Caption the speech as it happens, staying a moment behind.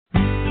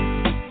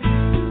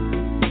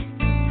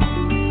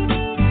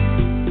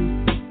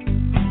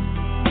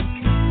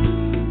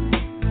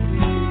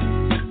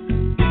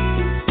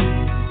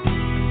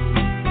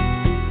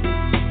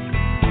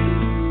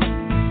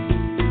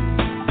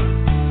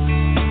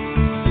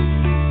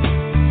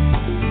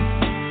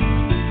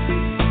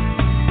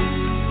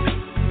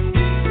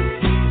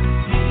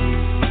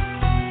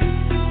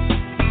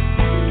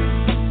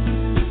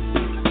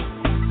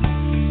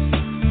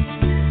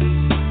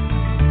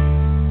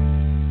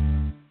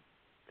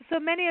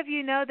many of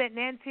you know that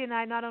Nancy and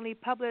I not only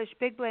publish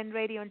Big Blend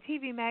Radio and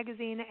TV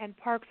magazine and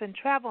Parks and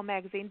Travel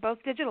magazine,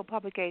 both digital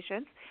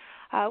publications.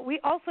 We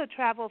also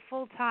travel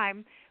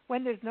full-time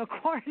when there's no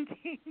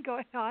quarantine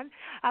going on.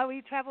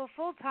 We travel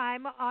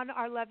full-time on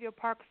our Love Your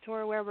Parks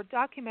tour, where we're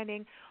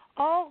documenting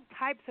all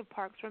types of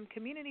parks, from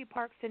community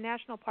parks to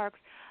national parks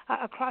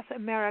across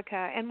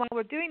America. And while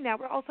we're doing that,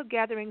 we're also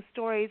gathering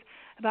stories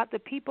about the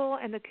people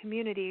and the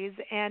communities.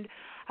 And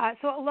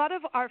so a lot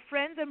of our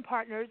friends and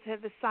partners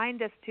have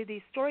assigned us to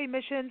these story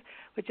missions,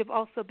 which have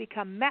also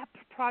become map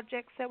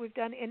projects that we've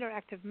done,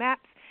 interactive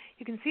maps.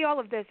 You can see all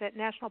of this at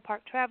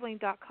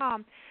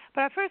nationalparktraveling.com.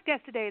 But our first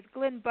guest today is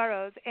Glynn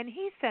Burrows, and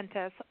he sent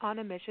us on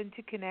a mission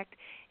to connect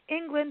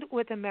England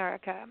with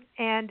America.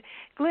 And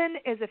Glynn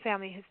is a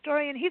family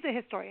historian. He's a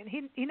historian.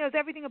 He knows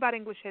everything about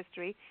English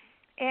history.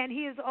 And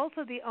he is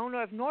also the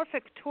owner of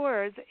Norfolk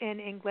Tours in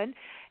England,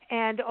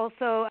 and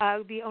also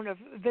the owner of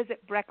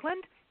Visit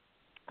Breckland.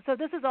 So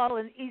this is all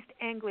in East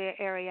Anglia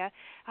area.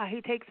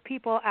 He takes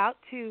people out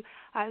to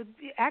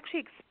actually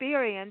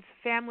experience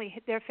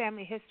their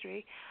family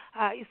history.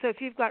 So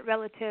if you've got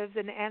relatives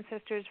and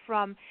ancestors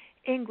from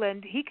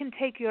England, he can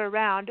take you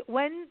around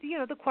when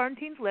the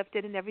quarantine's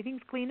lifted and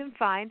everything's clean and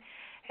fine,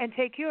 and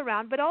take you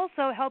around, but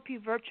also help you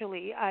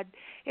virtually.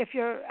 If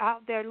you're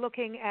out there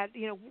looking at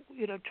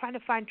trying to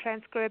find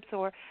transcripts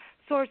or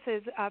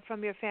sources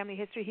from your family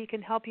history, he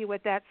can help you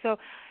with that. So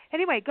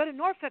anyway, go to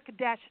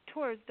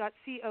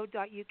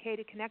norfolk-tours.co.uk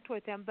to connect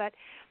with him. But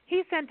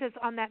he sent us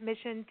on that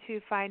mission to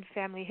find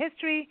family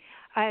history,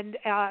 and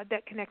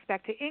that connects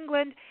back to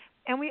England.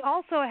 And we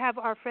also have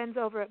our friends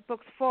over at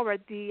Books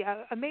Forward, the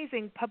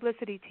amazing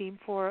publicity team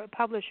for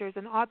publishers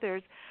and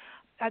authors.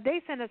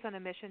 They sent us on a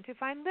mission to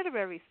find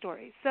literary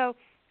stories. So,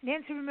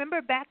 Nancy,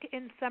 remember back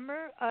in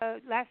summer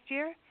last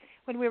year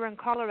when we were in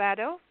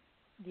Colorado?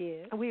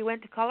 Yeah. We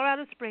went to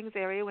Colorado Springs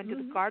area, went to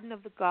the Garden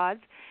of the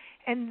Gods,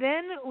 and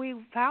then we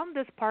found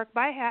this park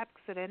by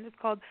accident. It's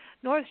called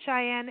North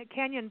Cheyenne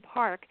Canyon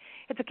Park.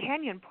 It's a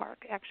canyon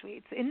park, actually.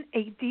 It's in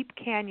a deep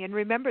canyon.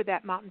 Remember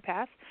that mountain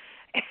pass.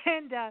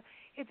 And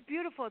it's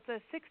beautiful. It's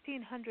a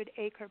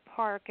 1,600-acre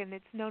park, and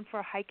it's known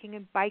for hiking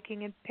and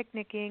biking and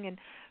picnicking and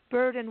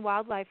bird and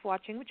wildlife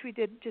watching, which we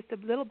did just a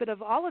little bit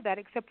of all of that,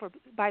 except for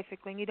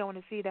bicycling. You don't want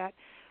to see that.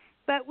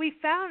 But we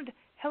found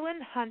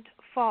Helen Hunt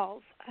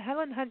Falls.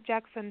 Helen Hunt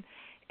Jackson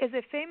is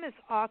a famous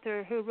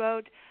author who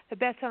wrote the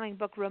best-selling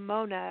book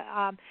Ramona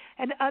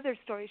and other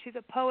stories. She's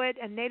a poet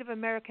and Native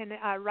American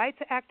rights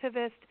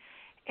activist.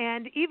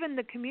 And even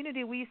the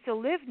community we used to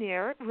live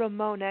near,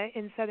 Ramona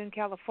in Southern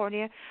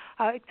California,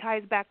 it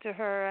ties back to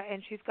her,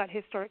 and she's got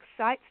historic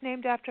sites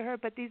named after her.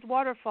 But these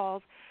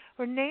waterfalls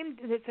were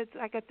named, it's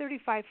like a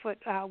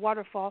 35-foot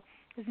waterfall,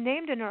 is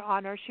named in her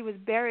honor. She was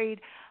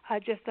buried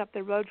just up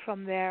the road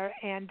from there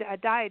and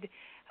died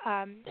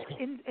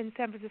in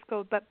San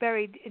Francisco, but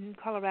buried in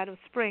Colorado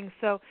Springs.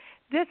 So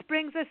this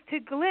brings us to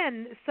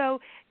Glynn.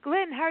 So,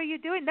 Glynn, how are you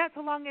doing? That's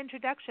a long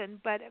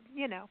introduction, but,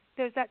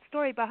 there's that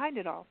story behind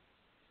it all.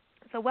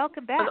 So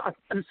welcome back.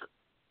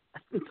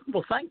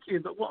 Well, thank you.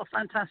 But what a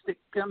fantastic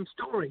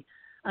story,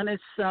 and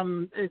it's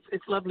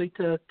lovely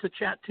to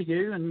chat to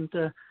you. And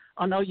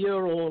I know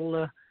you're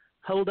all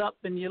holed up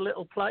in your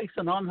little place,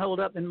 and I'm holed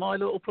up in my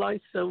little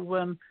place.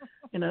 So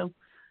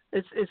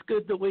it's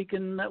good that we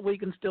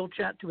can still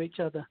chat to each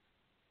other.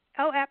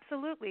 Oh,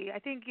 absolutely. I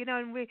think and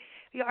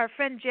our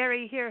friend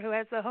Jerry here, who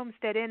has the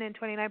Homestead Inn in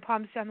 29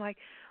 Palms, I'm like,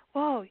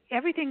 whoa,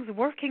 everything's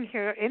working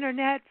here.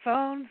 Internet,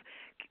 phones.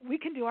 We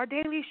can do our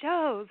daily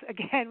shows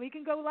again. We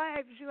can go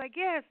live. She's like,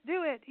 yes,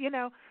 do it,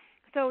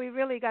 So we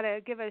really got to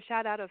give a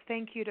shout-out of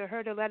thank you to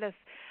her to let us,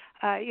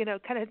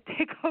 kind of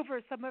take over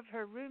some of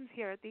her rooms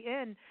here at the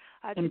inn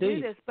to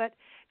do this. But,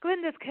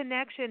 Glynn, this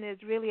connection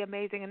is really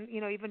amazing. And,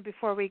 even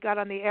before we got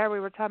on the air, we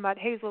were talking about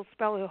Hazel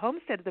Spell, who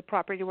homesteaded the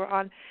property we're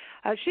on.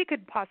 She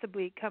could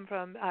possibly come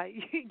from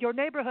your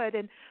neighborhood.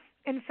 And,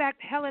 in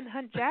fact, Helen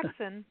Hunt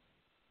Jackson,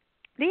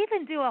 they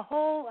even do a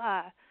whole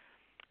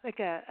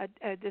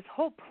this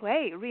whole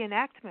play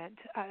reenactment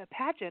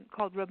pageant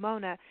called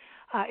Ramona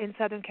in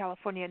Southern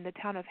California in the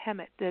town of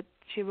Hemet that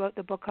she wrote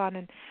the book on.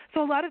 And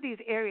so a lot of these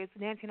areas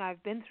Nancy and I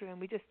have been through,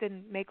 and we just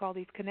didn't make all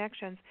these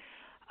connections.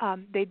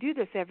 They do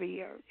this every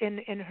year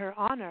in her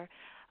honor.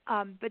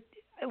 But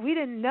we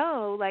didn't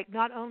know,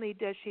 not only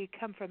does she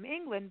come from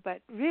England,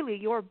 but really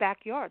your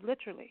backyard,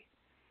 literally.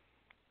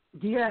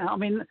 Yeah, I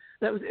mean,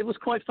 it was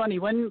quite funny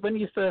when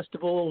you first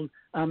of all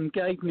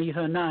gave me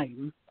her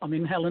name. I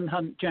mean, Helen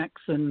Hunt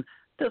Jackson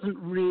doesn't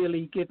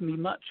really give me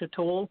much at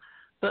all,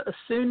 but as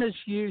soon as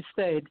you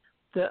said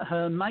that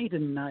her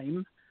maiden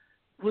name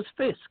was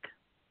Fisk,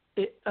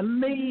 it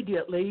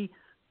immediately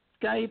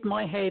gave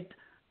my head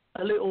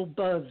a little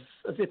buzz,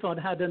 as if I'd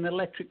had an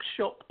electric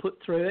shock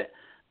put through it,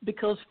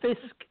 because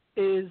Fisk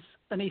is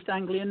an East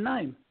Anglian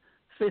name.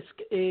 Fisk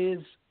is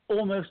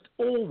almost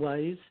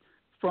always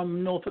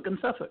from Norfolk and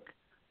Suffolk.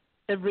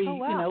 Every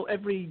name,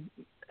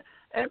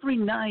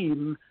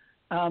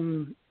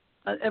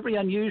 every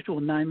unusual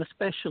name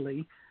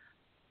especially,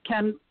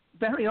 can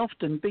very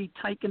often be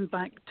taken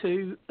back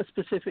to a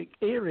specific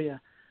area.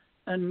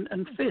 And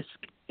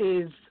Fisk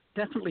is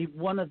definitely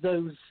one of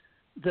those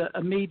that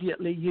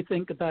immediately you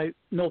think about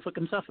Norfolk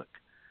and Suffolk.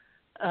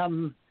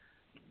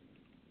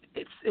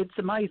 It's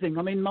amazing.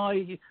 I mean,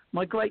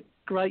 my great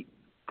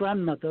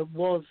grandmother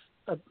was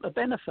a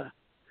Benifer,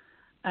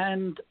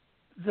 and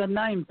the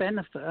name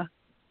Benifer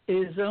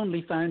is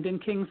only found in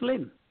King's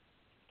Lynn.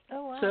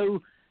 Oh, wow.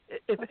 So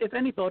if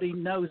anybody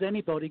knows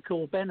anybody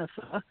called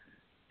Benifer,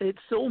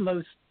 it's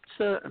almost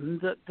certain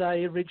that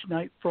they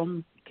originate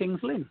from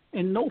King's Lynn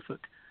in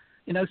Norfolk.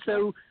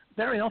 So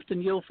very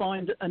often you'll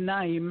find a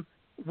name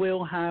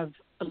will have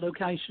a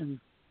location,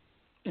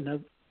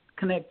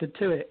 connected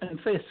to it. And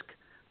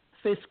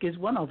Fisk is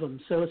one of them.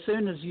 So as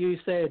soon as you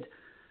said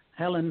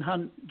Helen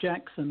Hunt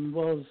Jackson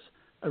was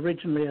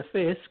originally a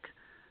Fisk,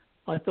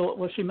 I thought,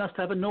 well, she must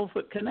have a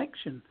Norfolk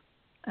connection.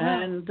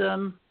 Wow.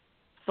 And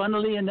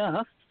funnily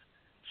enough,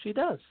 she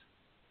does.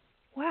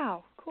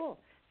 Wow, cool.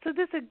 So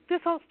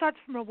this all starts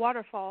from a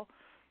waterfall,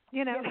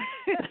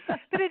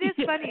 But it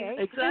is funny.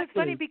 Exactly. It's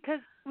funny because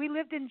we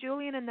lived in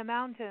Julian in the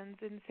mountains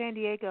in San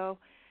Diego,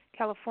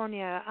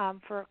 California,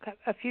 for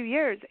a few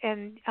years,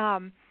 and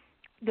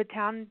the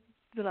town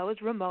below is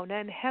Ramona,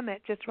 and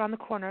Hemet just around the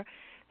corner.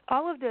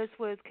 All of this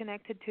was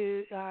connected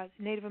to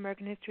Native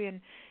American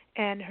history,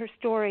 and her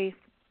story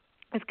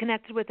is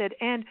connected with it.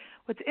 And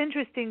what's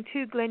interesting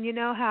too, Glynn, you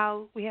know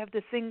how we have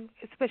this thing,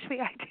 especially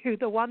I do,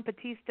 the Juan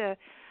Bautista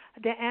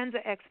de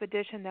Anza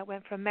expedition that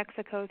went from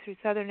Mexico through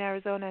southern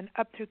Arizona and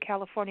up through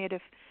California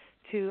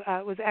to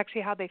was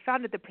actually how they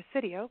founded the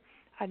Presidio.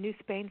 New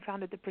Spain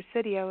founded the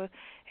Presidio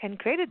and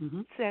created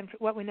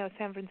what we know as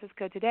San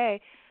Francisco today.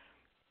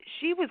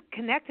 She was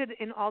connected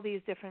in all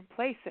these different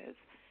places.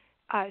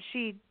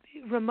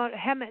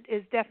 Hemet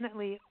is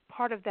definitely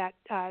part of that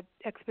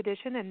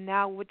expedition, and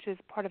now which is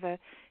part of a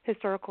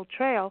historical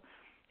trail.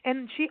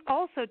 And she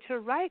also, to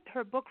write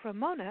her book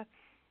Ramona,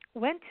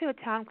 went to a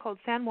town called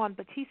San Juan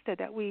Bautista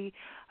that we,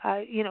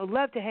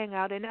 love to hang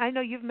out in. I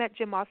know you've met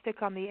Jim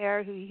Ostick on the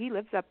air, he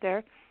lives up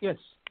there. Yes.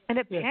 And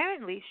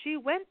apparently she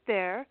went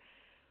there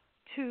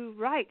to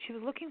write. She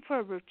was looking for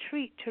a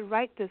retreat to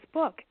write this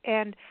book.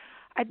 And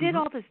I did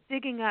all this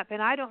digging up,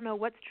 and I don't know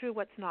what's true,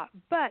 what's not.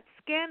 But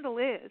scandal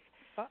is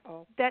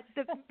that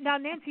now,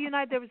 Nancy, you and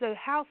I, there was a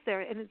house there,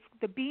 and it's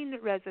the Bean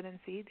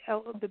Residency,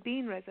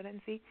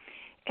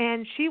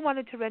 and she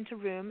wanted to rent a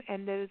room,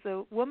 and there's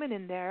a woman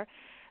in there,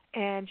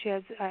 and she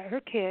has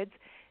her kids,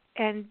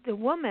 and the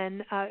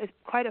woman is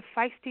quite a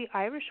feisty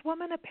Irish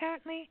woman,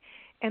 apparently,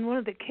 and one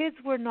of the kids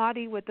were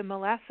naughty with the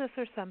molasses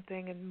or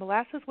something, and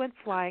molasses went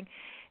flying,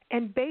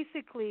 and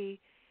basically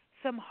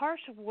some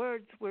harsh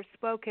words were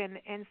spoken,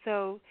 and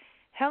so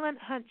Helen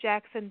Hunt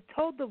Jackson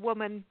told the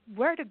woman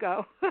where to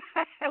go,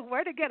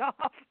 where to get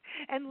off,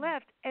 and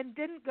left, and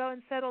didn't go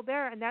and settle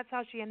there, and that's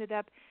how she ended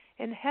up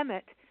in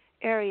Hemet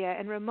area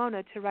and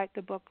Ramona to write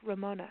the book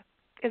Ramona.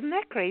 Isn't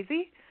that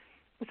crazy?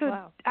 So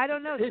wow. I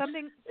don't know,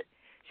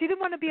 she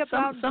didn't want to be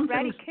about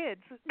ratty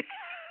kids.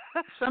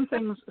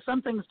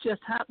 Something's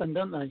just happened,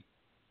 don't they?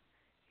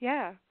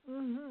 Yeah.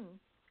 Mm-hmm.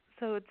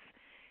 So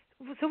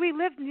we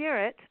lived near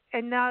it,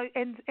 and now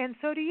and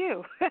so do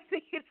you.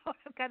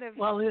 Kind of.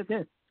 Well,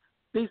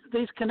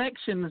 these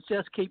connections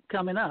just keep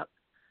coming up.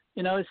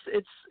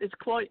 It's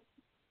quite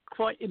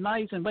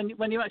amazing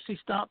when you actually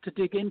start to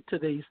dig into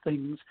these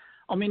things.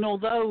 I mean,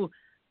 although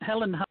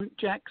Helen Hunt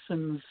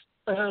Jackson's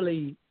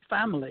early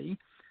family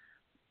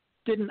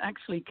didn't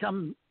actually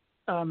come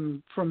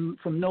from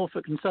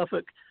Norfolk and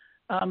Suffolk,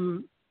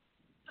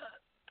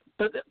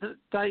 but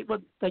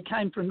they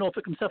came from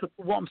Norfolk and Suffolk.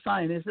 What I'm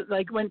saying is that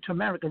they went to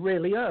America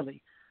really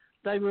early.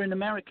 They were in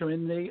America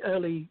in the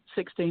early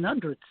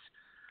 1600s,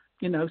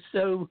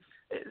 so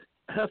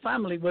her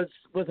family was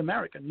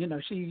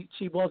American.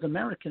 She was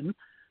American,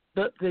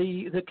 but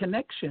the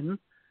connection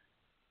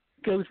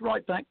goes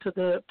right back to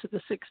the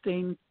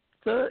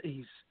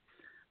 1630s,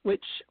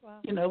 which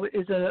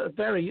is a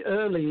very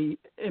early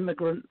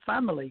immigrant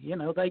family.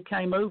 They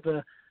came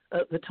over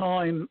at the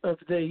time of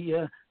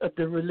the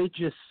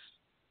religious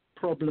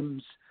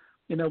problems,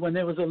 when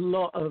there was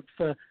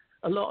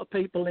a lot of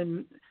people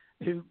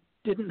who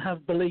didn't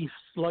have beliefs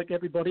like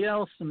everybody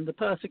else, and the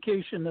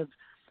persecution of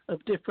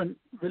different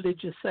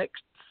religious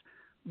sects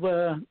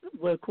were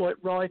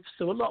quite rife.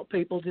 So a lot of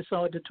people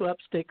decided to up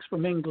sticks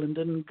from England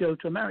and go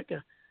to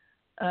America,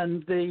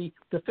 and the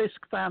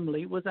Fisk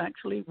family was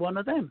actually one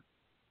of them.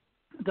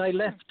 They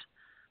left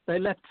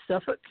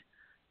Suffolk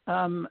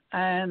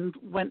and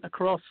went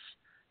across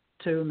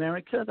to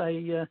America.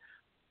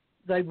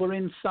 They were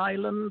in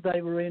Salem,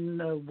 they were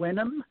in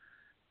Wenham,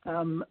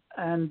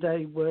 and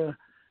they were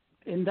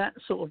in that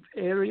sort of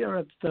area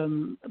of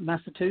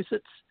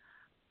Massachusetts.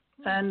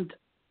 And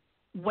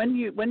when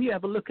you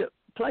have a look at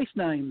place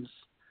names,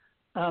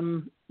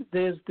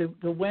 there's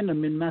the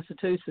Wenham in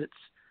Massachusetts,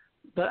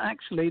 but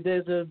actually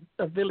there's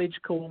a village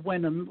called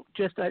Wenham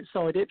just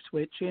outside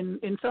Ipswich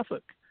in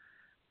Suffolk.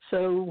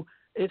 So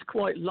it's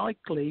quite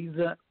likely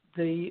that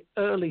the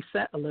early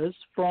settlers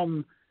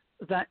from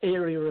that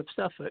area of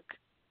Suffolk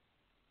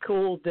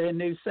called their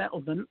new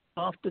settlement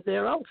after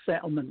their old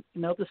settlement.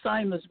 The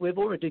same as we've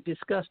already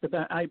discussed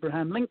about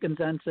Abraham Lincoln's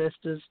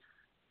ancestors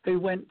who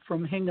went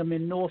from Hingham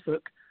in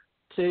Norfolk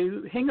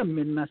to Hingham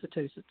in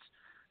Massachusetts.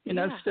 You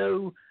know,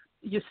 so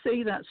you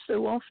see that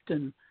so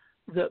often,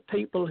 that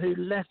people who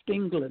left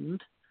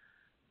England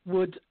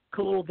would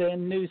call their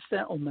new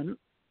settlement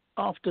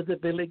after the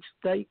village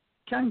they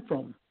came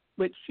from,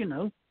 which, you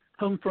know,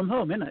 home from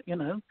home, innit, you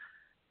know.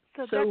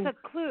 So that's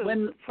a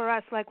clue for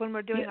us, like when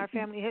we're doing our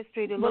family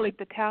history, to look at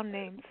the town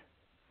names.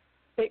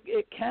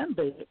 It can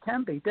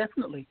be,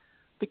 definitely.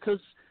 Because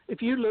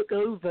if you look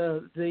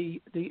over the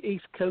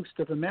east coast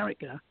of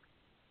America,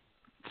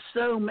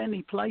 so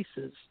many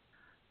places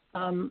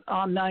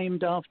are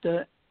named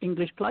after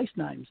English place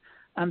names.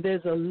 And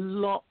there's a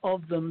lot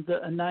of them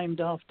that are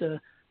named after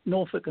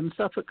Norfolk and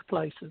Suffolk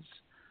places.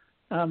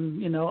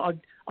 You know,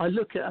 I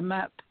look at a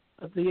map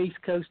of the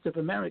east coast of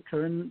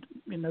America, and,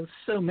 you know,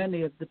 so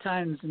many of the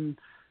towns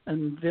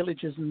and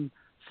villages and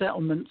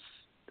settlements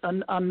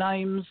are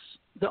names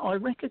that I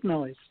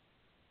recognise.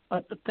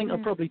 I think I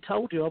probably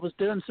told you I was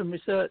doing some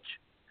research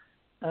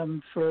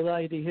for a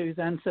lady whose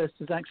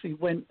ancestors actually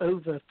went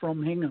over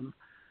from Hingham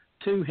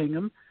to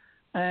Hingham,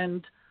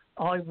 and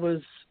I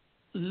was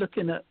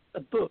looking at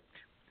a book,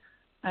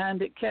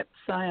 and it kept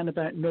saying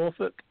about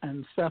Norfolk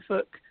and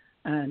Suffolk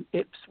and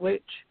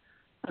Ipswich,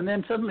 and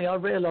then suddenly I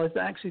realised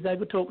that actually they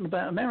were talking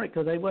about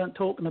America. They weren't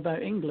talking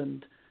about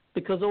England,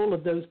 because all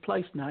of those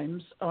place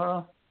names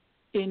are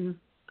in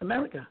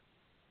America.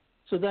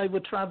 So they were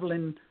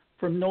travelling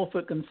from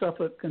Norfolk and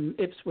Suffolk and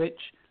Ipswich,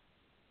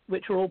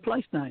 which are all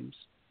place names.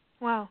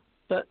 Wow.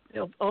 But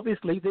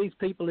obviously these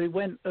people who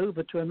went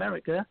over to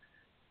America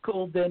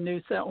called their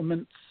new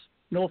settlements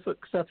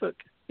Norfolk, Suffolk,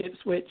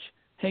 Ipswich,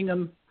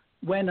 Hingham,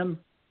 Wenham,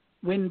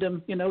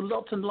 Windham. You know,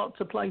 lots and lots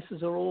of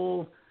places are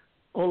all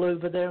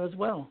over there as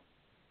well.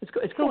 It's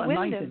quite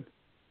amazing.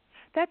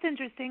 That's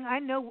interesting. I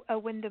know a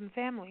Windham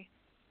family.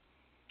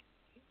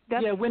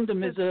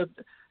 Windham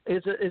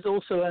is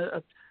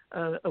also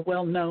a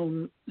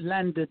well-known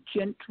landed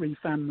gentry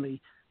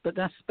family, but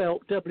that's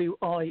spelled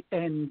Windham.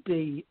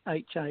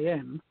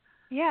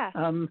 Yeah.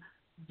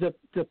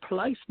 The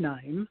place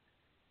name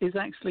is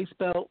actually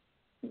spelled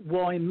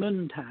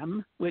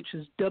Wymondham, which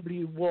is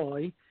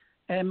Wymondham,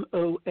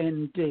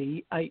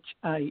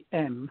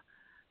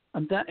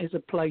 and that is a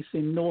place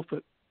in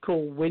Norfolk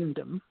called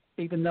Windham,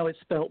 even though it's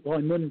spelled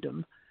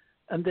Wymondham.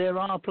 And there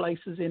are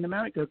places in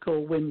America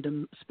called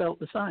Windham, spelt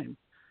the same.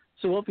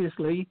 So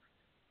obviously,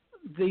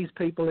 these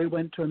people who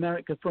went to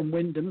America from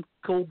Windham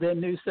called their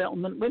new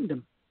settlement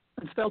Windham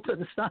and spelt it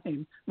the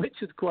same,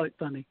 which is quite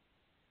funny.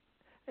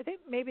 I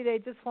think maybe they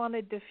just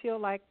wanted to feel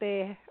like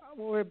they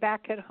were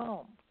back at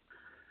home.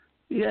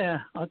 Yeah,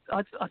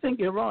 I think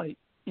you're right.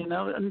 You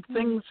know, and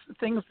things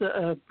that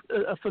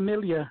are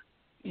familiar,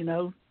 you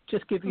know,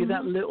 just give you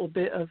that little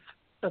bit of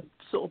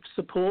sort of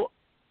support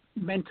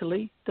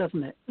mentally,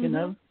 doesn't it? You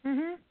know.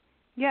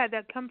 Yeah,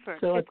 that comfort.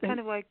 So it's kind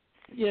of like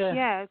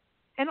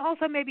and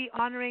also maybe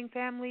honoring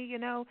family. You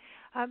know,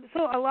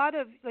 so a lot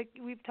of, like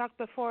we've talked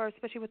before,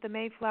 especially with the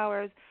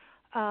Mayflowers,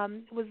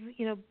 was,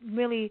 you know,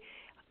 really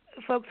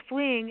folks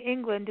fleeing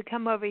England to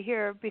come over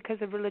here because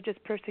of religious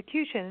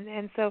persecution,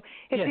 and so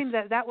it seems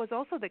that was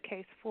also the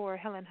case for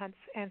Helen Hunt's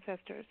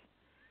ancestors.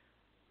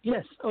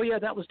 Yes. Oh, yeah.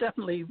 That was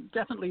definitely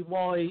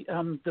why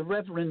the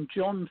Reverend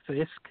John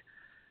Fisk,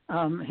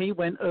 he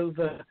went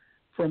over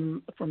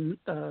from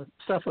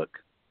Suffolk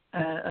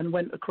and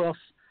went across.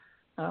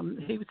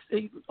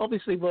 He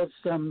obviously was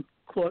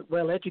quite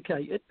well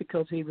educated,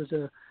 because he was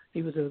a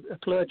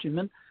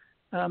clergyman,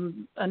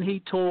 and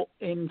he taught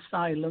in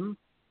Salem,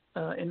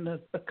 in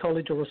a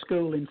college or a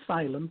school in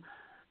Salem,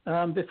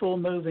 before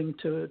moving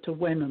to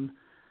Wenham,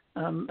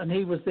 and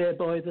he was there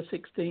by the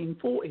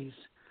 1640s.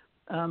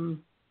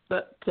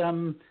 But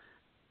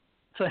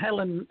for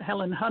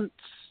Helen Hunt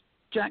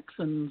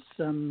Jackson's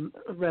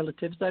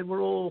relatives, they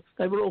were all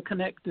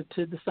connected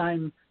to the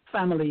same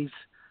families.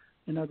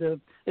 You know,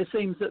 it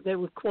seems that there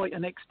was quite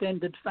an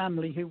extended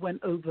family who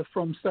went over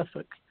from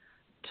Suffolk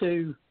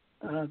to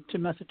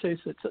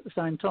Massachusetts at the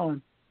same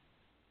time.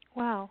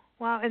 Wow.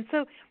 And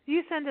so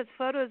you send us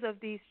photos of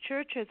these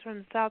churches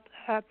from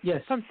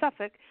from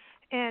Suffolk,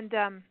 and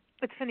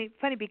it's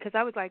funny because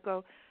I was like,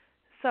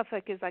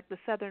 Suffolk is like the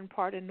southern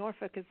part and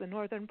Norfolk is the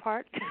northern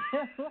part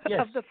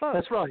of the folk.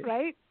 That's right.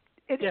 Right?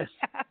 Yes,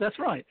 that's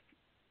right.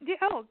 Yeah,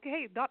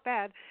 okay, not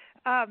bad.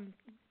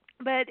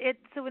 But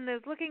so when I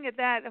was looking at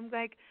that, I'm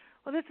like,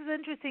 well, this is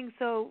interesting.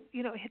 So,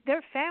 you know,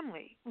 their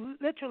family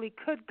literally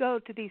could go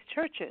to these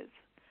churches.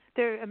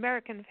 Their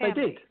American family.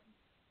 They did.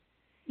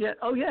 Yeah.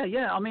 Oh,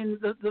 yeah. I mean,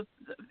 the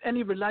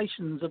any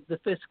relations of the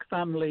Fisk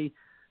family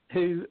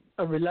who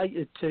are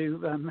related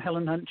to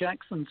Helen Hunt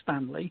Jackson's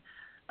family,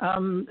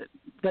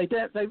 they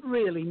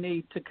really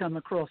need to come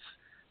across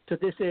to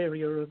this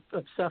area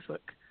of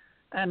Suffolk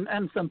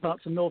and some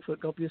parts of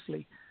Norfolk,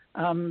 obviously,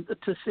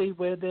 to see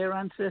where their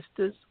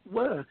ancestors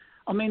were.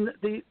 I mean,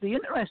 the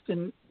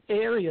interesting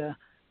area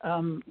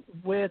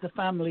where the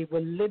family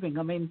were living,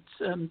 I mean,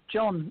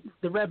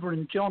 the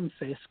Reverend John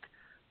Fisk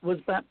was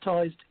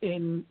baptized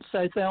in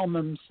South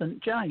Elmham,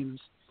 St. James.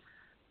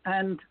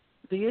 And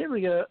the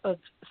area of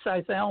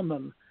South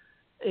Elmham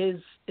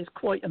is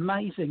quite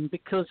amazing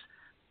because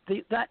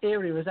that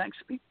area is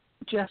actually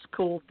just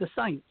called the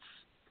Saints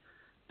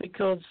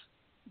because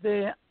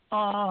there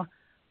are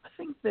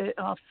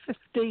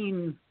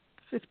 15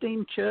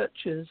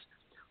 churches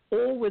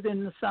all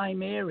within the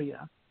same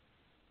area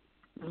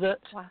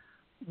that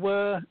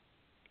were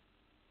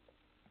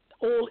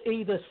all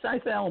either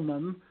South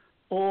Elmham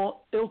or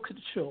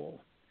Ilkeshaw.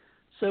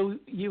 So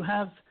you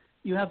have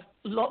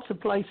lots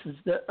of places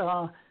that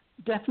are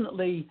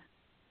definitely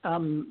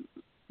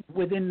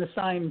within the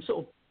same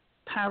sort of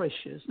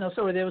parishes. No,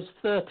 sorry, there was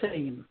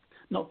 13,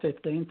 not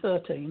 15,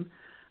 13.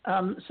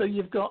 So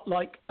you've got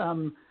like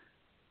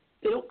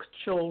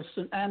Ilkeshaw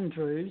St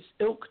Andrews,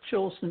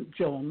 Ilkeshaw St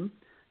John,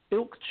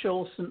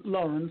 Ilkeshaw St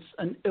Lawrence,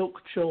 and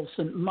Ilkeshaw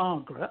St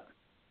Margaret.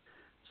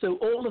 So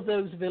all of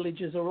those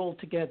villages are all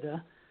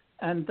together,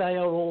 and they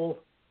are all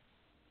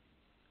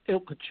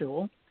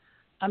Ilkeshaw.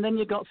 And then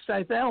you've got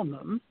South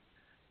Elmham,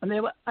 and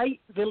there were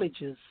 8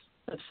 villages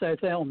of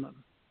South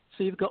Elmham.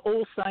 So you've got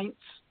All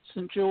Saints,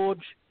 St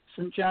George,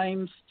 St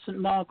James, St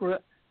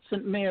Margaret,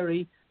 St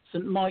Mary,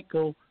 St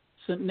Michael,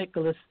 St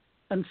Nicholas,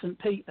 and St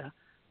Peter.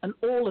 And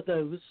all of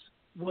those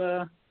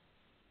were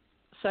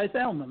South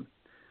Elmham.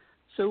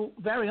 So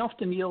very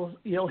often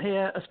you'll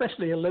hear,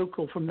 especially a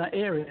local from that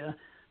area,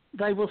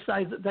 they will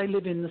say that they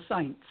live in the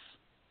Saints.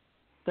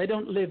 They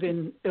don't live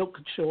in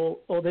Ilkeshaw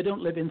or they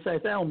don't live in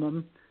South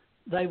Elmham.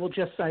 They will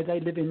just say they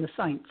live in the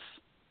Saints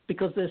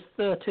because there's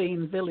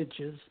 13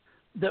 villages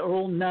that are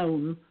all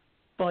known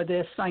by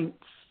their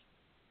saint's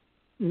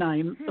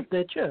name of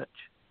their church.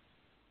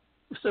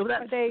 So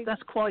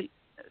that's quite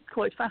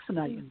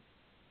fascinating.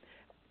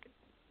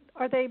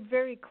 Are they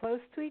very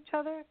close to each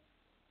other?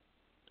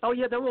 Oh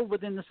yeah, they're all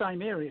within the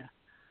same area.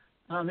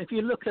 If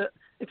you look at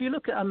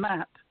a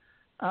map,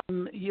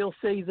 you'll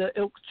see that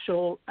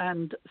Ilkeshaw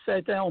and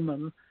South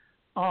Elmham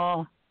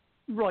are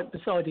right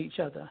beside each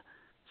other.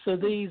 So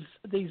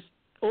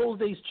all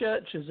these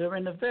churches are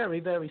in a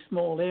very, very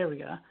small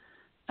area,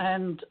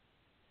 and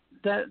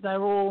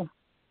they're all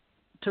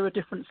to a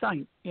different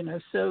saint,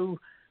 So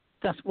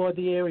that's why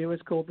the area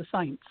is called the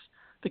Saints,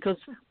 because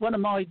one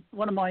of my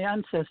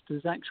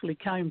ancestors actually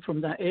came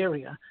from that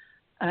area,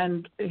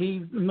 and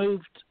he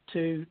moved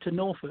to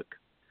Norfolk.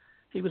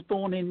 He was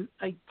born in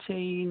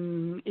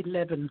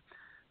 1811,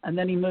 and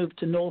then he moved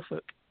to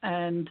Norfolk.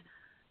 And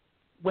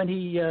when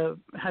he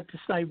had to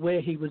say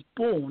where he was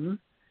born,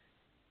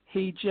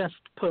 he just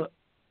put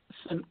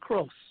St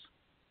Cross,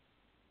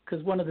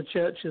 because one of the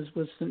churches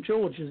was St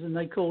George's, and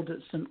they called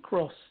it St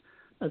Cross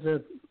as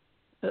a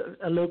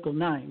local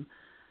name.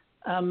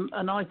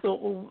 And I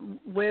thought, well,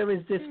 where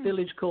is this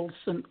village called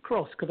St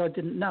Cross? Because I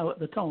didn't know at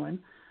the time.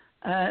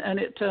 And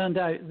it turned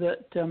out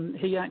that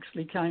he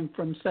actually came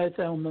from South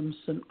Elmham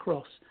St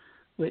Cross,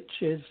 which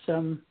is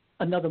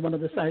another one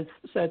of the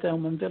South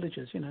Elmham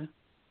villages,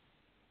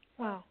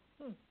 Wow.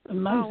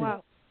 Amazing. Oh,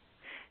 wow.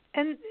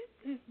 And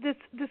this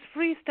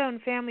Freestone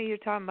family you're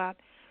talking about,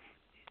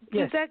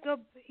 does that go,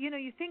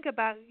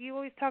 you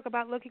always talk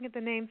about looking at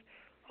the names,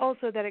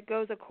 also that it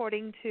goes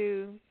according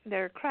to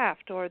their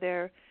craft or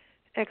their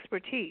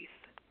expertise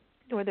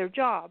or their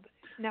job.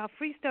 Now,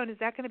 Freestone, is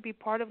that going to be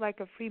part of like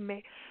a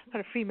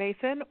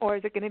Freemason, or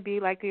is it going to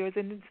be like he was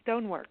in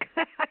stonework?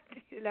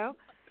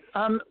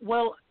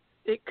 Well,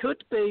 it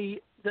could be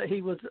that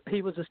he was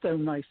a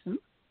stonemason,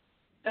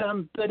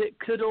 but it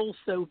could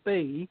also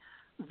be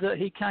that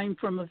he came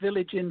from a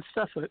village in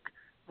Suffolk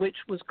which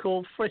was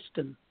called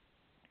Friston.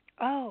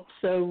 Oh.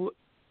 So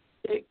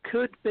it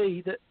could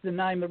be that the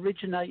name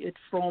originated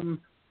from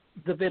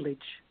the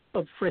village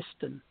of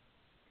Friston,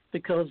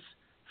 because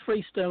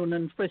Freestone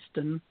and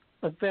Friston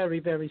are very,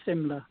 very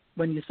similar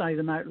when you say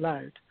them out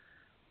loud.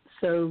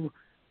 So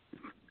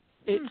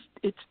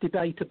it's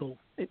debatable.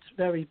 It's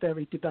very,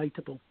 very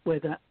debatable where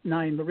that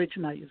name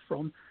originated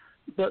from.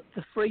 But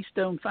the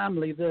Freestone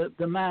family,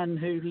 the man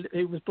who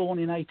was born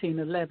in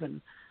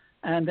 1811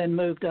 and then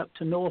moved up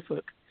to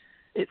Norfolk,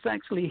 it's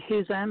actually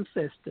his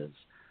ancestors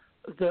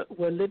that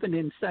were living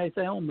in South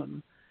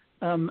Elmham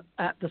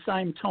at the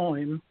same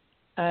time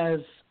as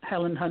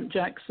Helen Hunt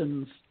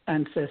Jackson's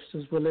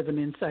ancestors were living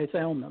in South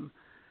Elmham.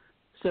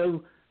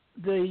 So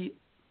the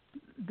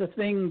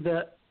thing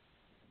that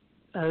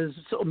has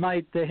sort of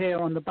made the hair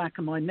on the back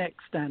of my neck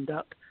stand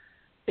up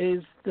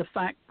is the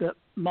fact that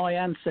my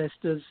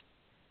ancestors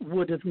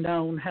would have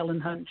known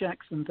Helen Hunt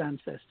Jackson's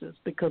ancestors,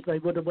 because they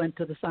would have went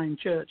to the same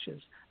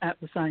churches at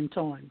the same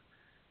time.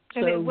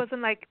 And it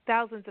wasn't like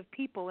thousands of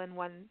people in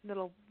one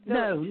little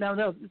village.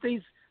 No.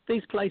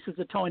 These places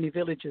are tiny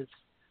villages.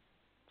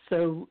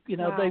 So,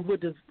 Wow.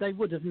 they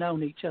would have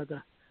known each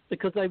other,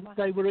 because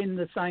they were in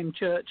the same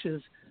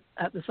churches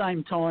at the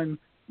same time,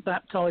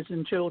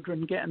 baptizing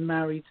children, getting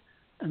married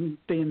and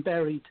being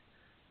buried.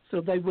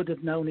 So they would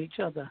have known each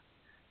other.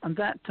 And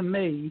that, to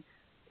me,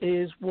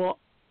 is what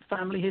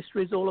family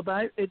history is all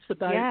about. It's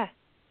about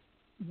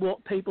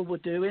what people were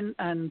doing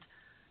and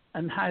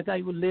how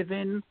they were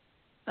living,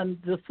 and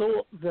the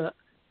thought that,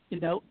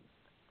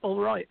 all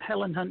right,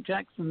 Helen Hunt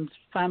Jackson's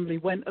family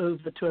went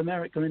over to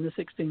America in the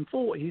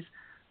 1640s.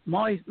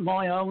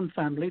 My own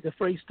family, the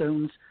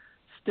Freestones,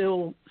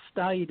 still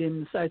stayed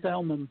in the South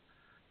Elmham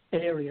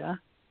area,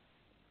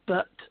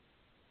 but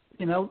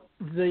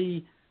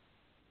the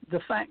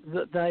fact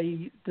that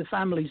the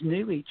families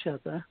knew each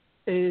other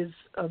is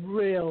a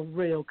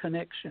real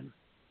connection.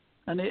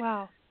 And it,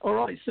 wow. all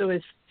right, so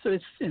it's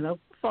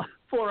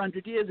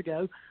 400 years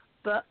ago,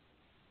 but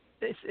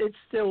it's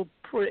still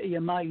pretty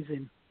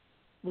amazing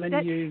when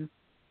you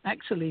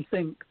actually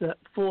think that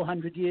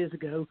 400 years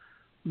ago,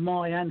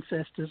 my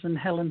ancestors and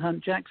Helen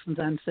Hunt Jackson's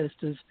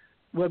ancestors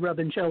were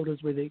rubbing shoulders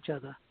with each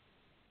other.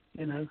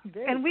 Very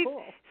and we've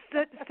cool.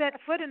 set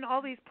foot in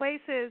all these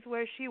places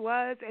where she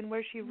was and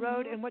where she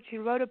wrote and what she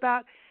wrote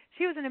about.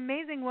 She was an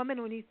amazing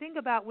woman. When you think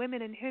about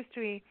women in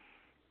history,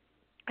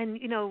 and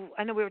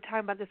I know we were talking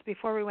about this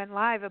before we went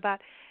live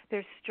about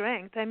their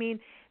strength. I mean,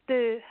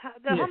 the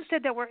Yes.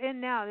 homestead that we're in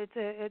now, it's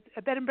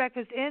a bed and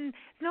breakfast inn.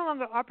 It's no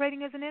longer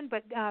operating as an inn,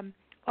 but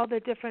all the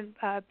different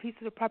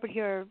pieces of property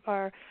here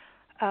are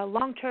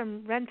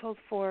long-term rentals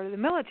for the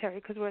military,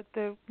 because we're at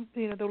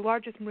the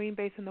largest marine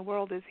base in the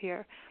world is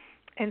here.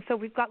 And so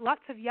we've got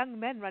lots of young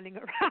men running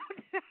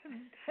around.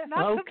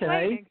 Not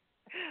complaining.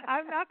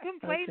 I'm not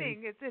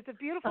complaining. Okay. It's a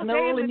beautiful And day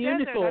they're all in the in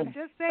desert. uniform. I'm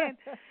just saying.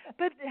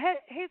 But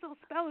Hazel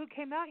Spell, who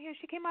came out here,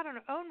 she came out on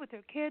her own with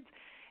her kids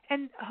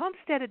and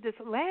homesteaded this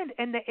land,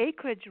 and the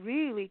acreage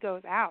really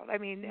goes out. I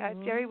mean,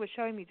 Jerry was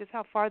showing me just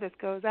how far this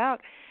goes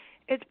out.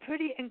 It's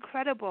pretty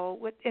incredible.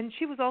 And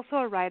she was also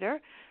a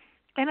writer.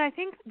 And I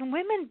think the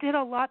women did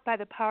a lot by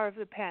the power of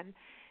the pen.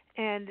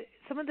 And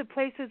some of the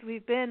places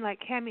we've been,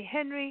 like Cammie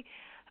Henry,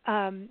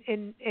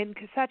 in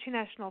Kisatchie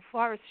National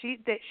Forest,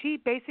 she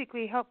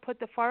basically helped put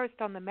the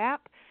forest on the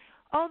map.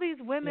 All these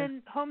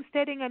women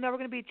homesteading. I know we're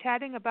going to be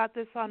chatting about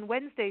this on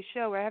Wednesday's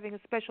show. We're having a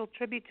special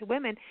tribute to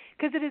women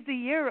because it is the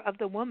year of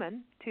the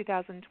woman,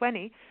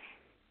 2020.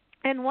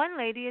 And one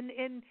lady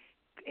in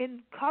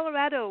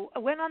Colorado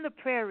went on the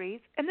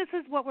prairies, and this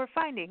is what we're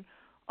finding.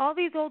 All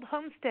these old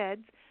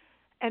homesteads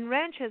and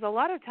ranches, a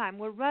lot of time,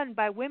 were run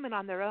by women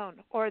on their own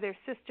or their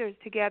sisters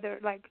together,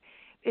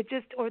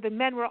 or the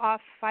men were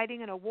off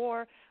fighting in a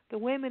war. The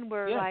women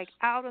were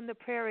out on the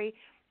prairie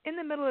in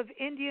the middle of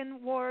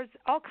Indian wars,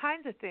 all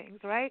kinds of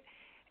things, right?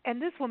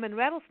 And this woman,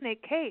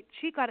 Rattlesnake Kate,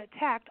 she got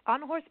attacked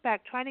on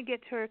horseback trying to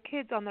get to her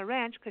kids on the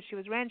ranch because she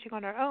was ranching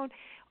on her own.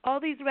 All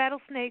these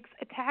rattlesnakes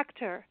attacked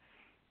her,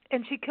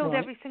 and she killed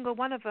every single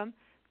one of them,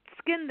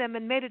 skinned them,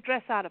 and made a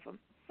dress out of them.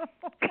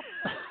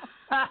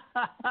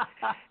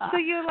 So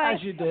you're like,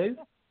 as you do.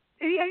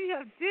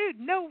 Yeah, dude,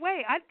 no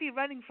way. I'd be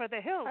running for the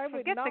hills. I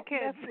would Forget not the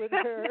kids. mess with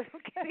her.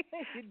 Okay.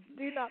 You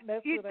do not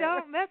mess You with her.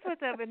 don't mess with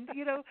them. And,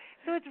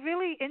 so it's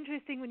really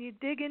interesting when you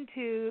dig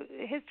into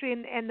history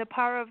and the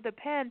power of the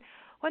pen.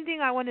 One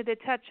thing I wanted to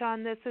touch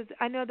on this is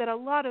I know that a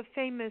lot of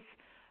famous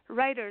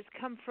writers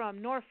come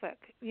from Norfolk.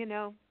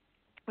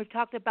 We've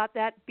talked about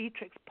that,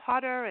 Beatrix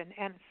Potter and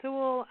Anna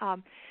Sewell.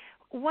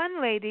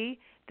 One lady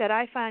that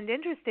I find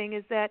interesting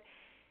is that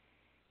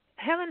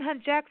Helen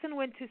Hunt Jackson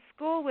went to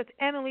school with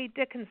Emily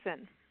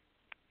Dickinson,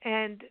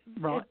 and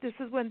this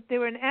is when they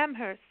were in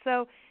Amherst.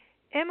 So,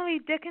 Emily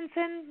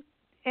Dickinson,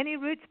 any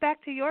roots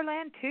back to your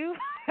land too?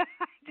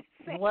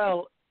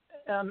 Well,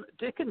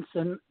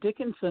 Dickinson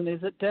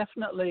is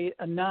definitely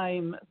a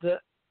name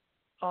that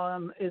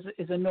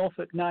is a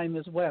Norfolk name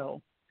as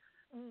well.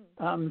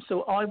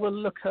 So I will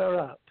look her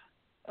up.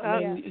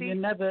 You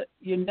never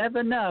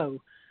know.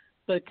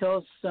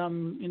 Because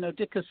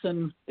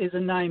Dickinson is a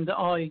name that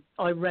I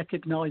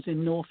recognise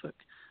in Norfolk,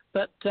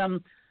 but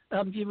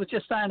you were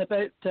just saying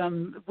about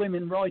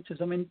women writers.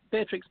 I mean,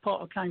 Beatrix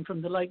Potter came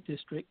from the Lake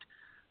District,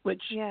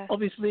 which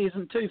obviously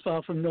isn't too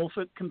far from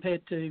Norfolk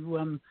compared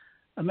to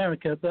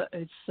America, but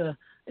it's a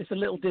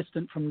little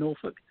distant from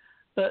Norfolk.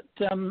 But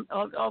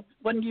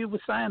when you were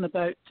saying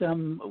about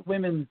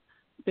women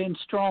being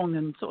strong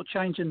and sort of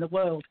changing the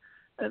world,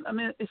 I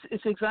mean,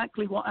 it's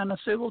exactly what Anna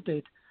Sewell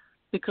did.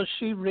 Because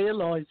she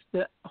realised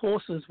that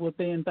horses were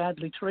being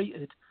badly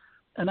treated.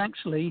 And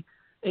actually,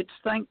 it's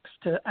thanks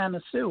to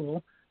Anna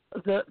Sewell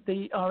that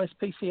the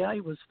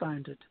RSPCA was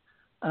founded.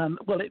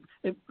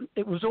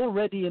 It was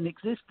already in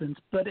existence,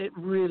 but it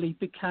really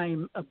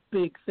became a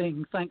big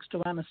thing thanks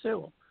to Anna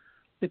Sewell.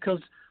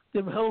 Because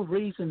the whole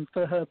reason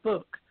for her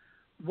book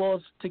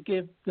was to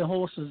give the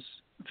horses'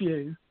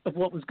 view of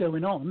what was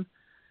going on.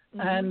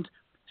 And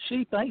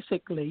she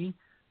basically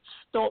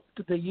stopped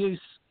the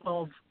use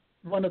of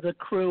one of the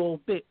cruel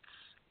bits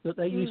that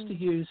they used to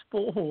use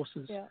for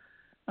horses.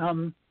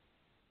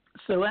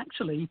 So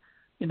actually,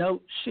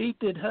 she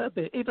did her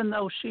bit, even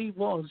though she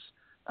was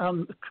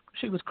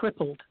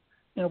crippled.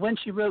 When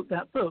she wrote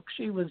that book,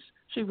 she was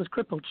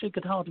crippled. She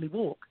could hardly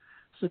walk.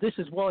 So this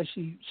is why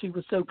she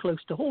was so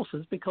close to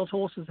horses, because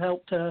horses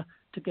helped her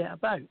to get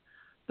about.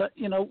 But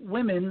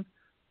women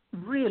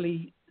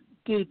really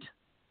did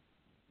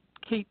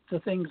keep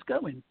the things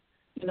going.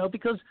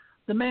 Because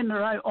the men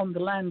are out on the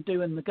land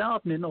doing the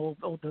gardening or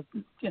the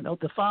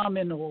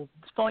farming or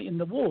fighting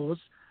the wars,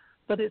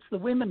 but it's the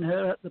women who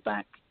are at the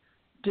back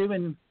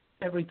doing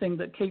everything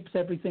that keeps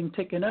everything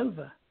ticking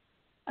over.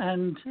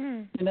 And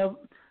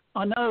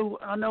I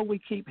know we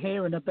keep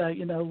hearing about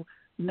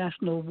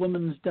National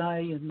Women's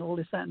Day and all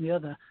this, that, and the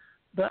other.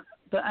 But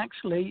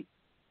actually,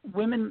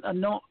 women are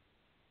not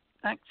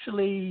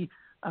actually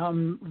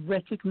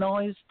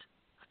recognised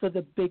for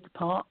the big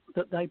part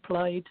that they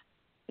played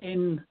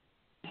in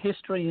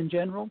history in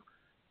general.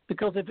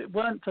 Because if it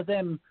weren't for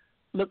them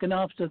looking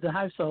after the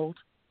household,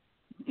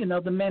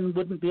 the men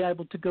wouldn't be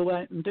able to go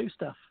out and do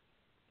stuff.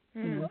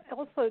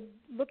 Also,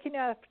 looking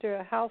after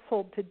a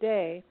household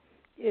today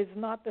is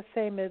not the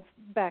same as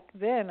back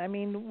then. I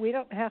mean, we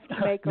don't have to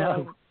make our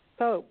own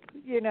soap,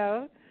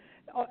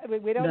 I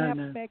mean, we don't have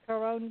to make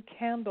our own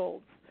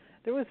candles.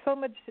 There was so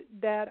much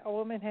that a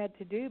woman had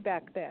to do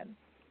back then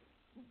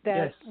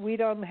that we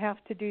don't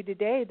have to do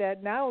today,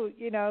 that now,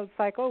 it's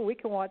like, oh, we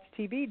can watch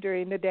TV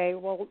during the day.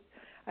 Well,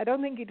 I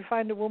don't think you'd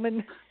find a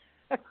woman,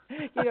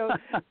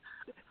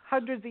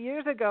 hundreds of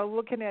years ago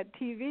looking at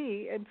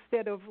TV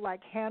instead of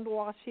like hand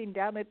washing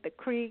down at the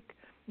creek,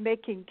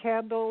 making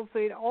candles,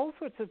 all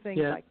sorts of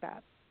things like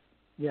that.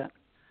 Yeah.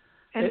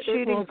 And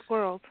shooting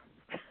squirrels.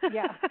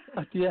 Yeah.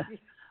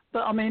 But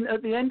I mean,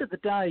 at the end of the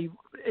day,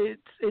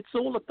 it's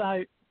all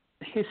about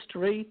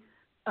history,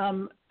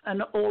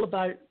 and all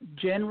about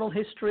general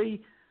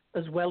history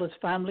as well as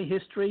family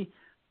history,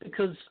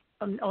 because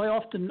I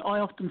often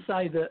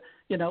say that,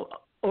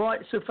 all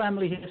right, so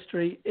family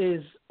history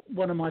is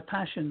one of my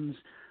passions,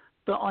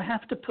 but I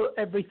have to put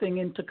everything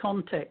into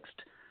context,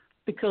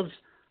 because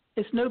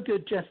it's no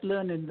good just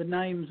learning the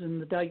names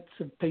and the dates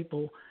of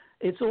people.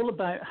 It's all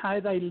about how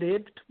they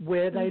lived,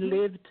 where they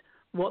lived,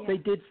 what they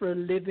did for a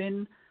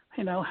living,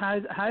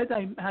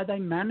 how they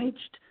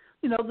managed.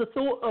 The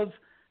thought of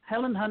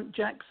Helen Hunt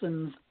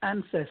Jackson's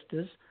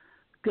ancestors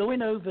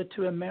going over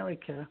to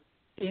America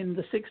in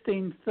the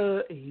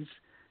 1630s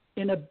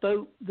in a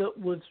boat that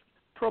was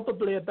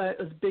probably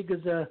about as big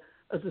as a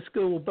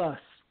school bus,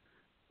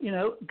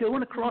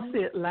 going across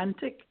the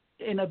Atlantic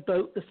in a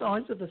boat the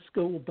size of a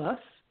school bus.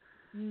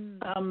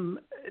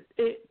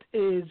 It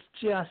is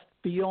just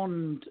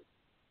beyond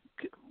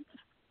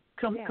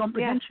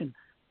comprehension.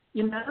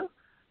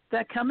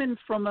 They're coming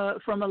from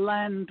a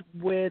land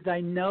where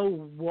they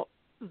know what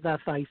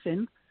they're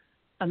facing,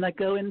 and they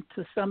go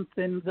into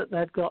something that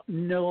they've got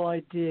no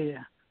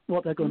idea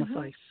what they're going to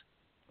face.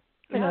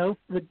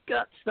 The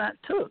guts that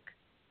took.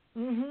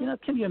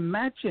 Can you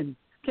imagine?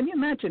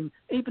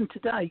 Even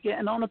today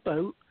getting on a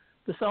boat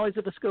the size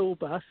of a school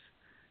bus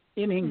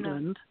in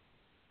England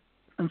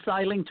and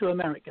sailing to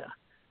America,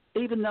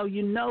 even though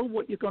you know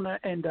what you're going to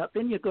end up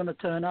in? You're going to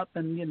turn up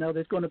and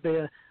there's going to be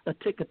a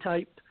ticker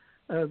tape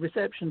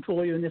reception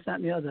for you and this, that,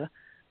 and the other.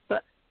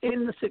 But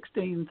in the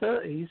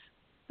 1630s,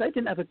 they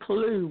didn't have a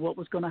clue what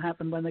was going to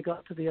happen when they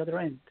got to the other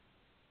end.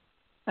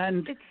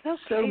 And it's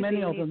so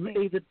many of them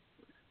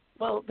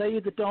they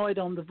either died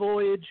on the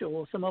voyage,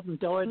 or some of them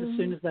died as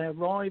soon as they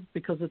arrived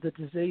because of the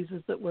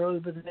diseases that were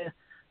over there.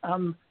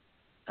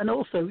 And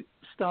also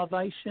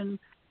starvation.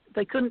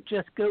 They couldn't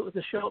just go to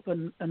the shop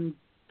and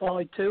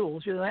buy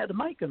tools. They had to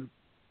make them.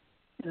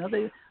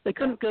 They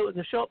couldn't go to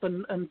the shop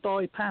and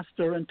buy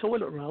pasta and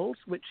toilet rolls,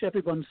 which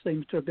everyone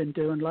seems to have been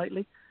doing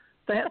lately.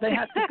 They had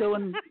to go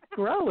and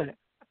grow it.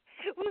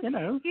 Well,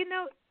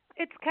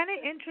 it's kind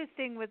of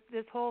interesting with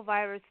this whole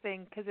virus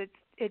thing, because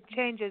it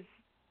changes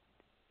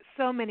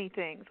so many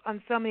things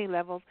on so many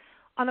levels,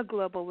 on a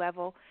global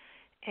level.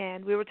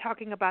 And we were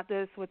talking about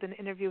this with an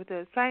interview with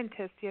a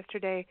scientist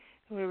yesterday.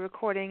 We were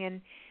recording,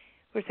 and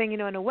we're saying,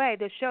 in a way,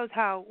 this shows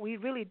how we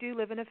really do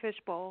live in a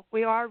fishbowl.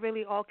 We are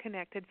really all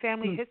connected.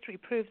 Family history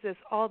proves this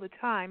all the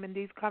time, and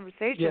these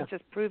conversations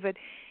just prove it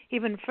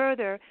even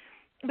further.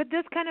 But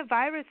this kind of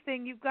virus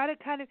thing, you've got to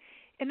kind of,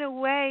 in a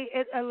way,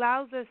 it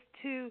allows us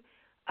to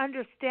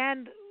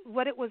understand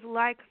what it was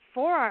like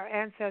for our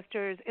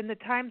ancestors in the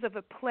times of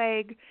a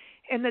plague,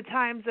 in the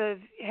times of,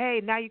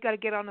 hey, now you got to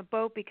get on a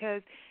boat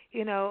because,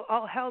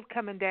 all hell's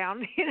coming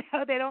down.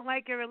 They don't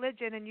like your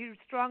religion and you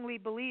strongly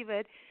believe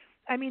it.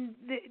 I mean,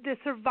 the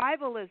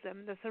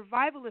survivalism, the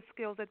survivalist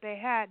skills that they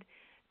had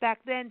back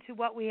then to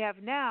what we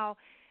have now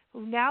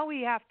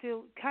we have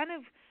to kind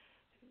of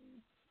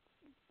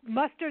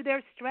muster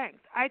their strength.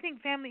 I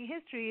think family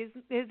history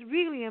is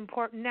really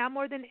important now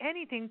more than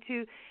anything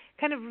to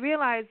kind of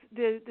realize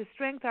the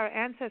strength our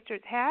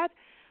ancestors had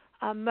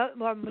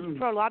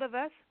for a lot of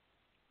us,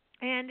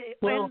 and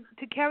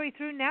to carry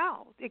through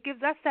now. It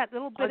gives us that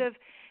little bit of,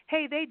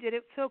 hey, they did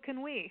it, so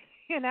can we,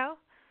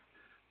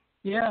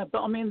 Yeah,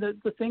 but I mean,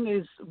 the thing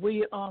is,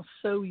 we are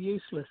so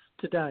useless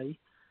today.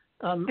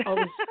 I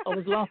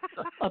was laughing.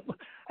 Are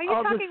you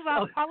talking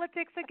about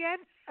politics again?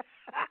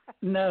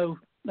 No,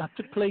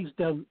 please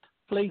don't.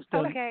 Please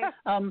don't. Okay.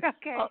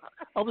 Okay.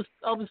 I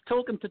was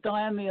talking to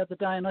Diane the other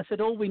day, and I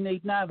said all we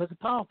need now is a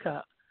power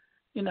cut.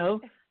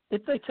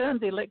 If they turned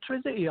the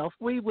electricity off,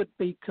 we would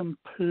be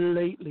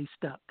completely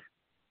stuck.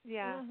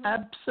 Yeah.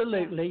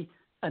 Absolutely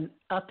and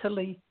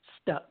utterly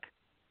stuck.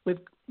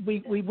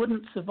 We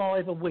wouldn't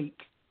survive a week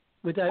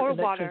without or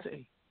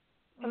electricity.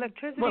 Water.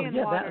 Electricity and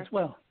water. That as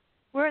well.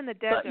 We're in the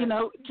desert. But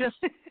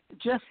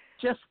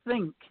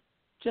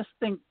just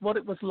think what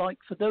it was like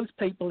for those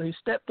people who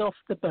stepped off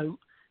the boat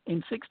in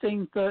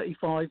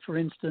 1635, for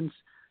instance,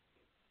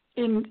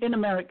 in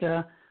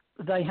America,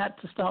 they had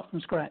to start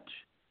from scratch.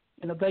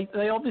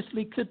 They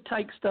obviously could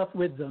take stuff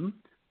with them,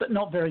 but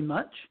not very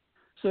much.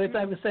 So if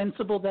they were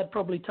sensible, they'd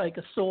probably take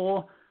a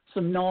saw,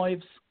 some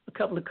knives, a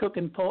couple of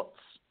cooking pots,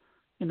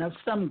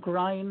 some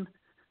grain.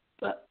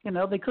 But,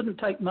 they couldn't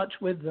take much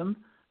with them,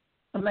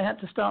 and they had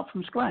to start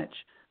from scratch.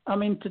 I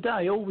mean,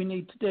 today, all we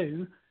need to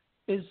do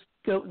is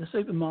go to the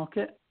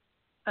supermarket,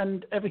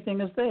 and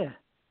everything is there.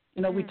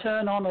 We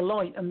turn on a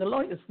light, and the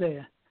light is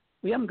there.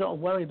 We haven't got to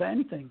worry about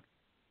anything.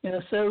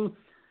 So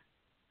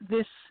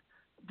this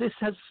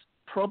has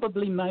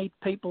probably made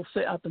people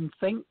sit up and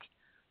think,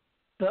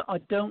 but I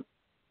don't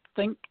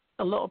think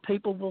a lot of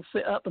people will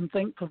sit up and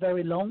think for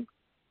very long.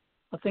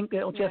 I think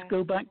it'll just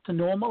go back to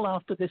normal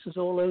after this is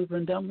all over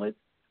and done with.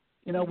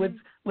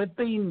 We've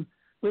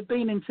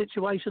been in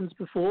situations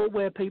before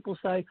where people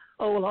say,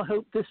 "Oh, well, I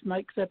hope this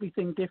makes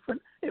everything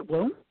different." It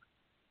won't.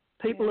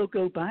 People will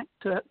go back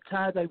to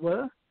how they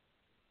were.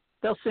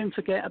 They'll soon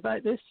forget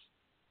about this.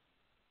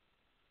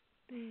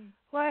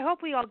 Well, I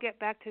hope we all get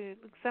back to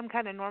some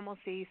kind of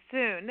normalcy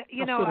soon.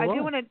 I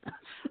do want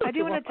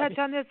to touch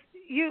on this.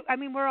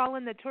 We're all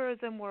in the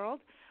tourism world.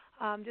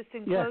 Just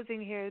in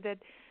closing here, that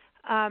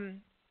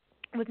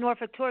with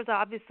Norfolk Tours,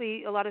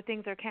 obviously a lot of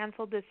things are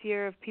canceled this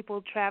year of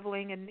people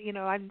traveling, and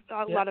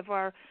a lot of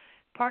our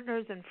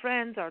partners and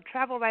friends are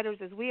travel writers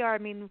as we are. I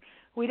mean,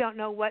 we don't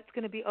know what's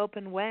going to be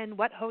open when,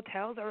 what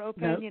hotels are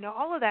open,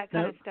 all of that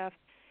kind of stuff.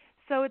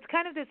 So it's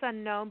kind of this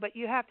unknown, but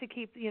you have to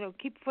keep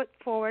foot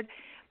forward.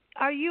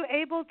 Are you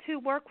able to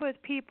work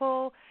with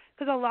people?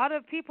 Because a lot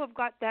of people have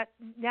got that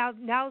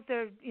now's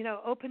their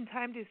open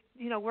time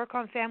to work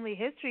on family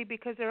history,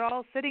 because they're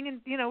all sitting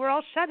in we're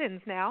all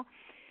shut-ins now,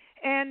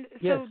 and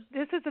so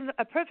this is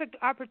a perfect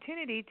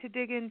opportunity to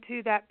dig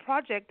into that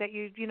project that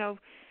you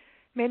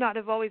may not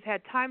have always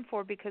had time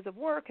for because of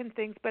work and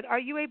things. But are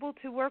you able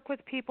to work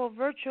with people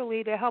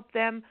virtually to help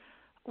them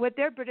with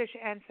their British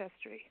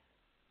ancestry?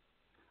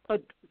 Oh,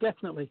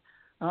 definitely.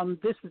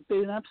 This has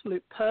been an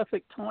absolute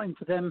perfect time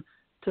for them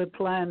to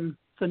plan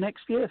for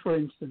next year, for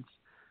instance.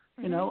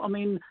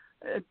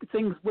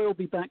 Things will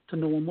be back to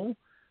normal.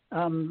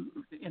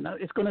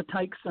 It's going to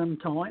take some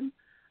time,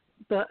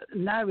 but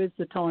now is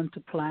the time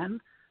to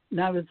plan.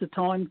 Now is the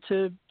time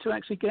to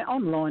actually get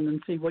online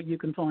and see what you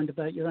can find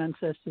about your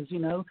ancestors.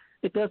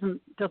 It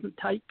doesn't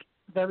take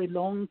very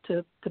long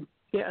to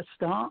get a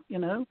start.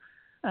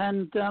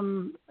 And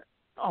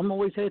I'm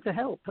always here to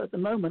help. At the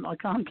moment, I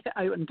can't get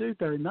out and do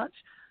very much,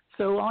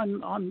 so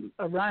I'm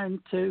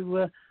around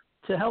to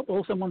help.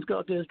 All someone's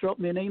got to do is drop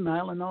me an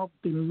email, and I'll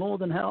be more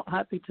than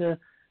happy to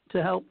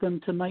help them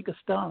to make a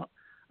start.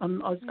 As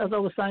I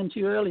was saying to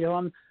you earlier,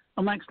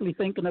 I'm actually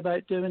thinking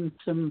about doing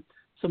some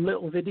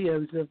little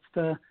videos of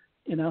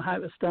how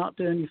to start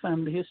doing your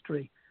family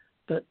history,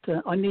 but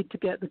I need to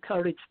get the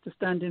courage to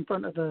stand in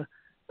front of a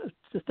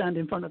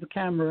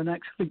camera and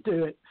actually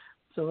do it.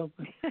 So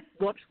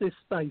watch this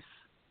space.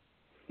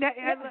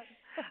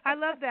 I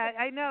love that.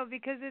 I know,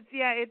 because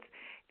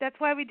that's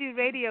why we do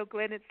radio,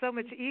 Glynn. It's so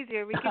much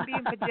easier. We can be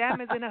in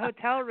pajamas in a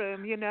hotel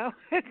room,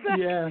 It's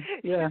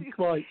like,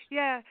 quite.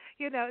 Yeah,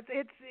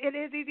 it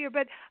is easier,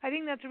 but I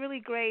think that's really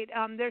great.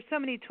 There's so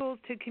many tools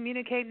to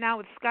communicate now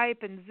with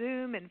Skype and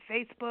Zoom and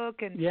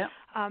Facebook,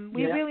 and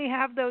we really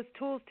have those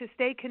tools to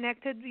stay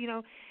connected.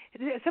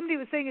 Somebody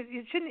was saying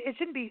it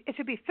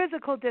should be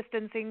physical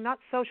distancing, not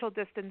social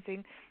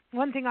distancing.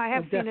 One thing I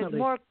have seen is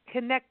more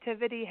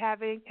connectivity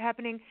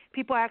happening.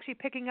 People actually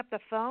picking up the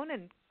phone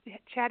and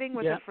chatting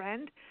with a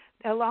friend,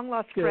 a long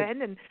lost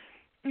friend, and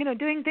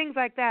doing things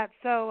like that.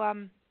 So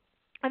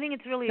I think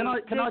it's really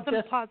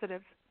some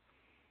positives.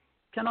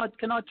 Can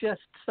I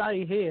just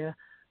say here,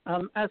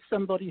 as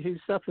somebody who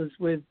suffers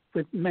with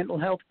mental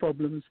health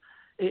problems,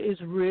 it is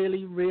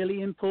really,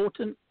 really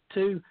important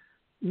to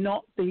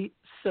not be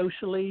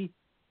socially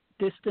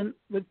distant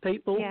with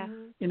people.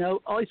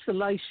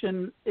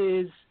 Isolation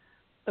is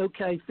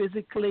okay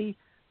physically,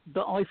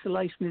 but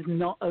isolation is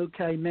not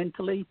okay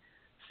mentally.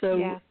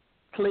 So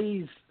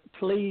please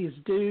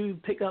do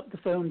pick up the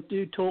phone,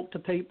 do talk to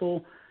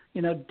people,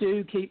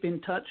 do keep in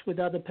touch with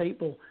other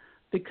people,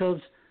 because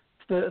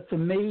for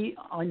me,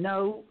 I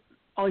know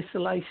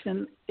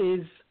isolation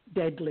is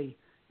deadly.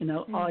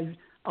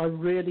 I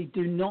really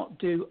do not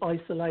do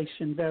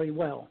isolation very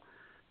well.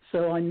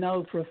 So I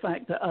know for a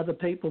fact that other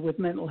people with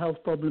mental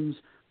health problems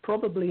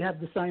probably have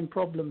the same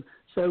problem.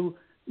 So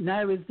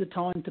now is the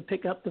time to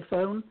pick up the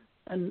phone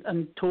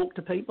and talk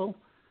to people.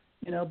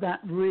 That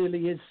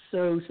really is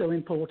so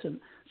important.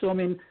 So,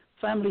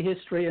 family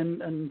history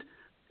and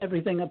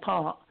everything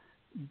apart,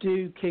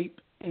 do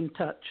keep in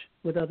touch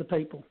with other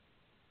people.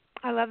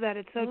 I love that.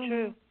 It's so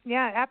true.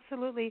 Yeah,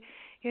 absolutely.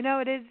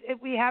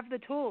 We have the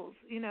tools,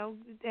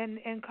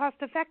 and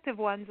cost-effective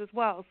ones as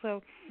well.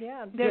 So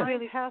they're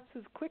really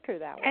passes quicker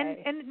that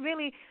way. And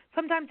really,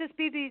 sometimes just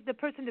be the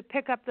person to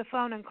pick up the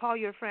phone and call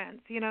your friends.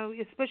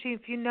 Especially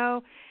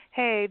if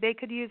hey, they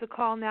could use a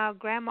call now.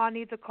 Grandma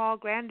needs a call.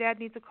 Granddad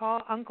needs a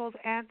call. Uncles,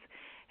 aunts,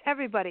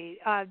 everybody,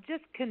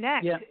 just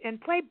connect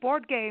and play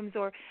board games,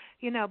 or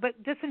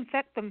but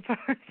disinfect them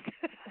first.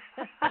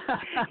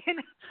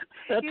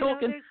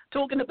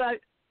 Talking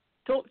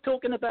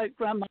about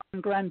grandma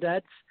and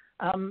granddads.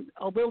 I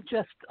will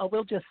just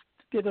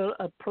give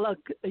a plug,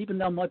 even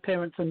though my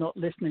parents are not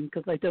listening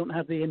because they don't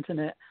have the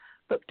internet.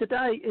 But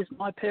today is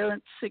my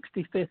parents'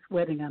 65th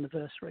wedding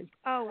anniversary.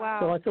 Oh, wow.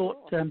 So I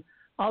thought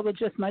I would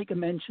just make a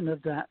mention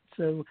of that.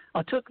 So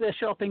I took their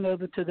shopping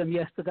over to them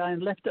yesterday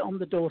and left it on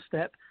the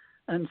doorstep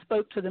and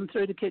spoke to them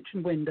through the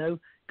kitchen window,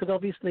 because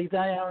obviously they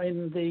are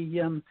in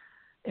the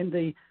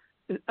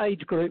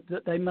age group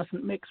that they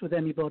mustn't mix with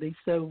anybody.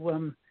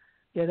 So,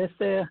 that's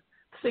their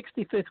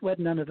 65th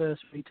wedding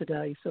anniversary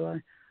today. So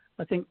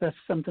I think that's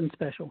something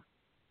special.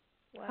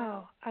 Wow.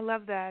 Oh, I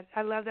love that.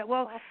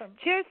 Well, awesome.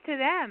 Cheers to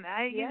them.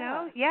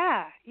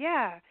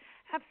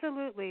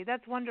 Absolutely.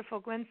 That's wonderful,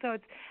 Glynn. So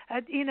it's,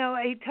 a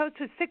toast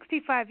to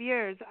 65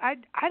 years. I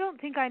don't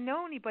think I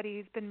know anybody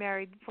who's been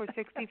married for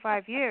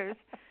 65 years.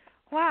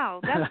 Wow,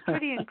 that's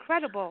pretty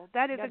incredible.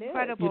 That is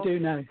incredible. You do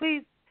know.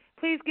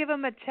 Please give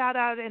them a shout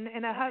out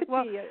and a hug.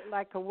 Well, be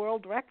like a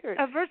world record.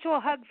 A virtual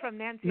hug from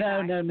Nancy.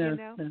 No.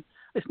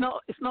 It's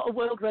not a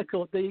world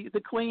record.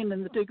 The Queen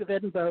and the Duke of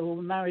Edinburgh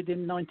were married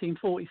in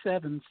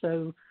 1947,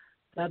 so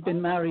they've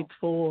been married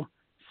for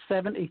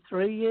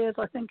 73 years,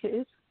 I think it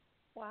is.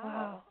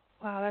 Wow,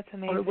 that's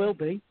amazing. Or it will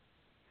be.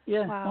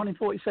 Yeah, wow.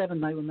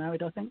 1947 they were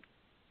married, I think.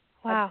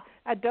 Wow.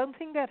 I don't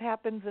think that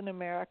happens in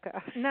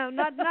America. No,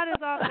 not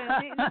as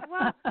often.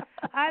 Well,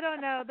 I don't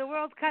know. The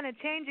world's kind of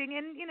changing,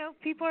 and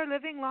people are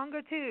living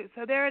longer too.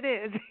 So there it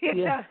is.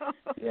 Yeah,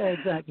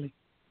 exactly.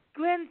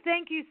 Glynn,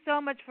 thank you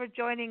so much for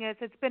joining us.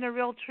 It's been a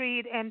real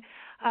treat, and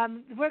I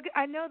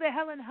know the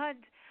Helen Hunt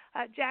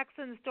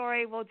Jackson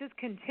story will just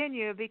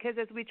continue, because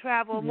as we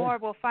travel more,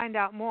 we'll find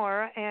out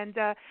more. And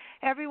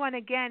everyone,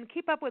 again,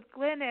 keep up with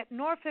Glynn at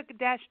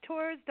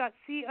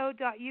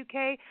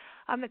norfolk-tours.co.uk.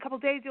 In a couple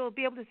of days, you'll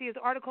be able to see his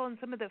article and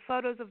some of the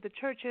photos of the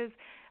churches,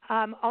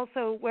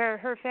 also where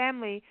her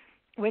family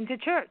went to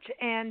church.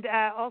 And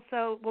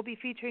also we'll be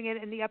featuring it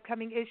in the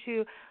upcoming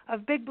issue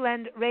of Big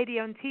Blend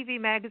Radio and TV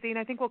magazine.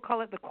 I think we'll call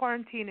it the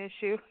quarantine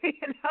issue.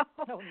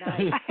 Oh,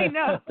 nice. I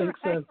know. I think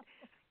so.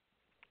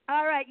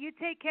 All right. You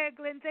take care,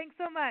 Glynn. Thanks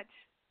so much.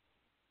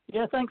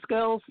 Yeah, thanks,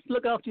 girls.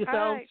 Look after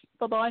yourselves. Right.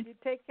 Bye-bye. You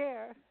take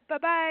care.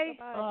 Bye-bye.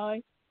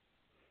 Bye.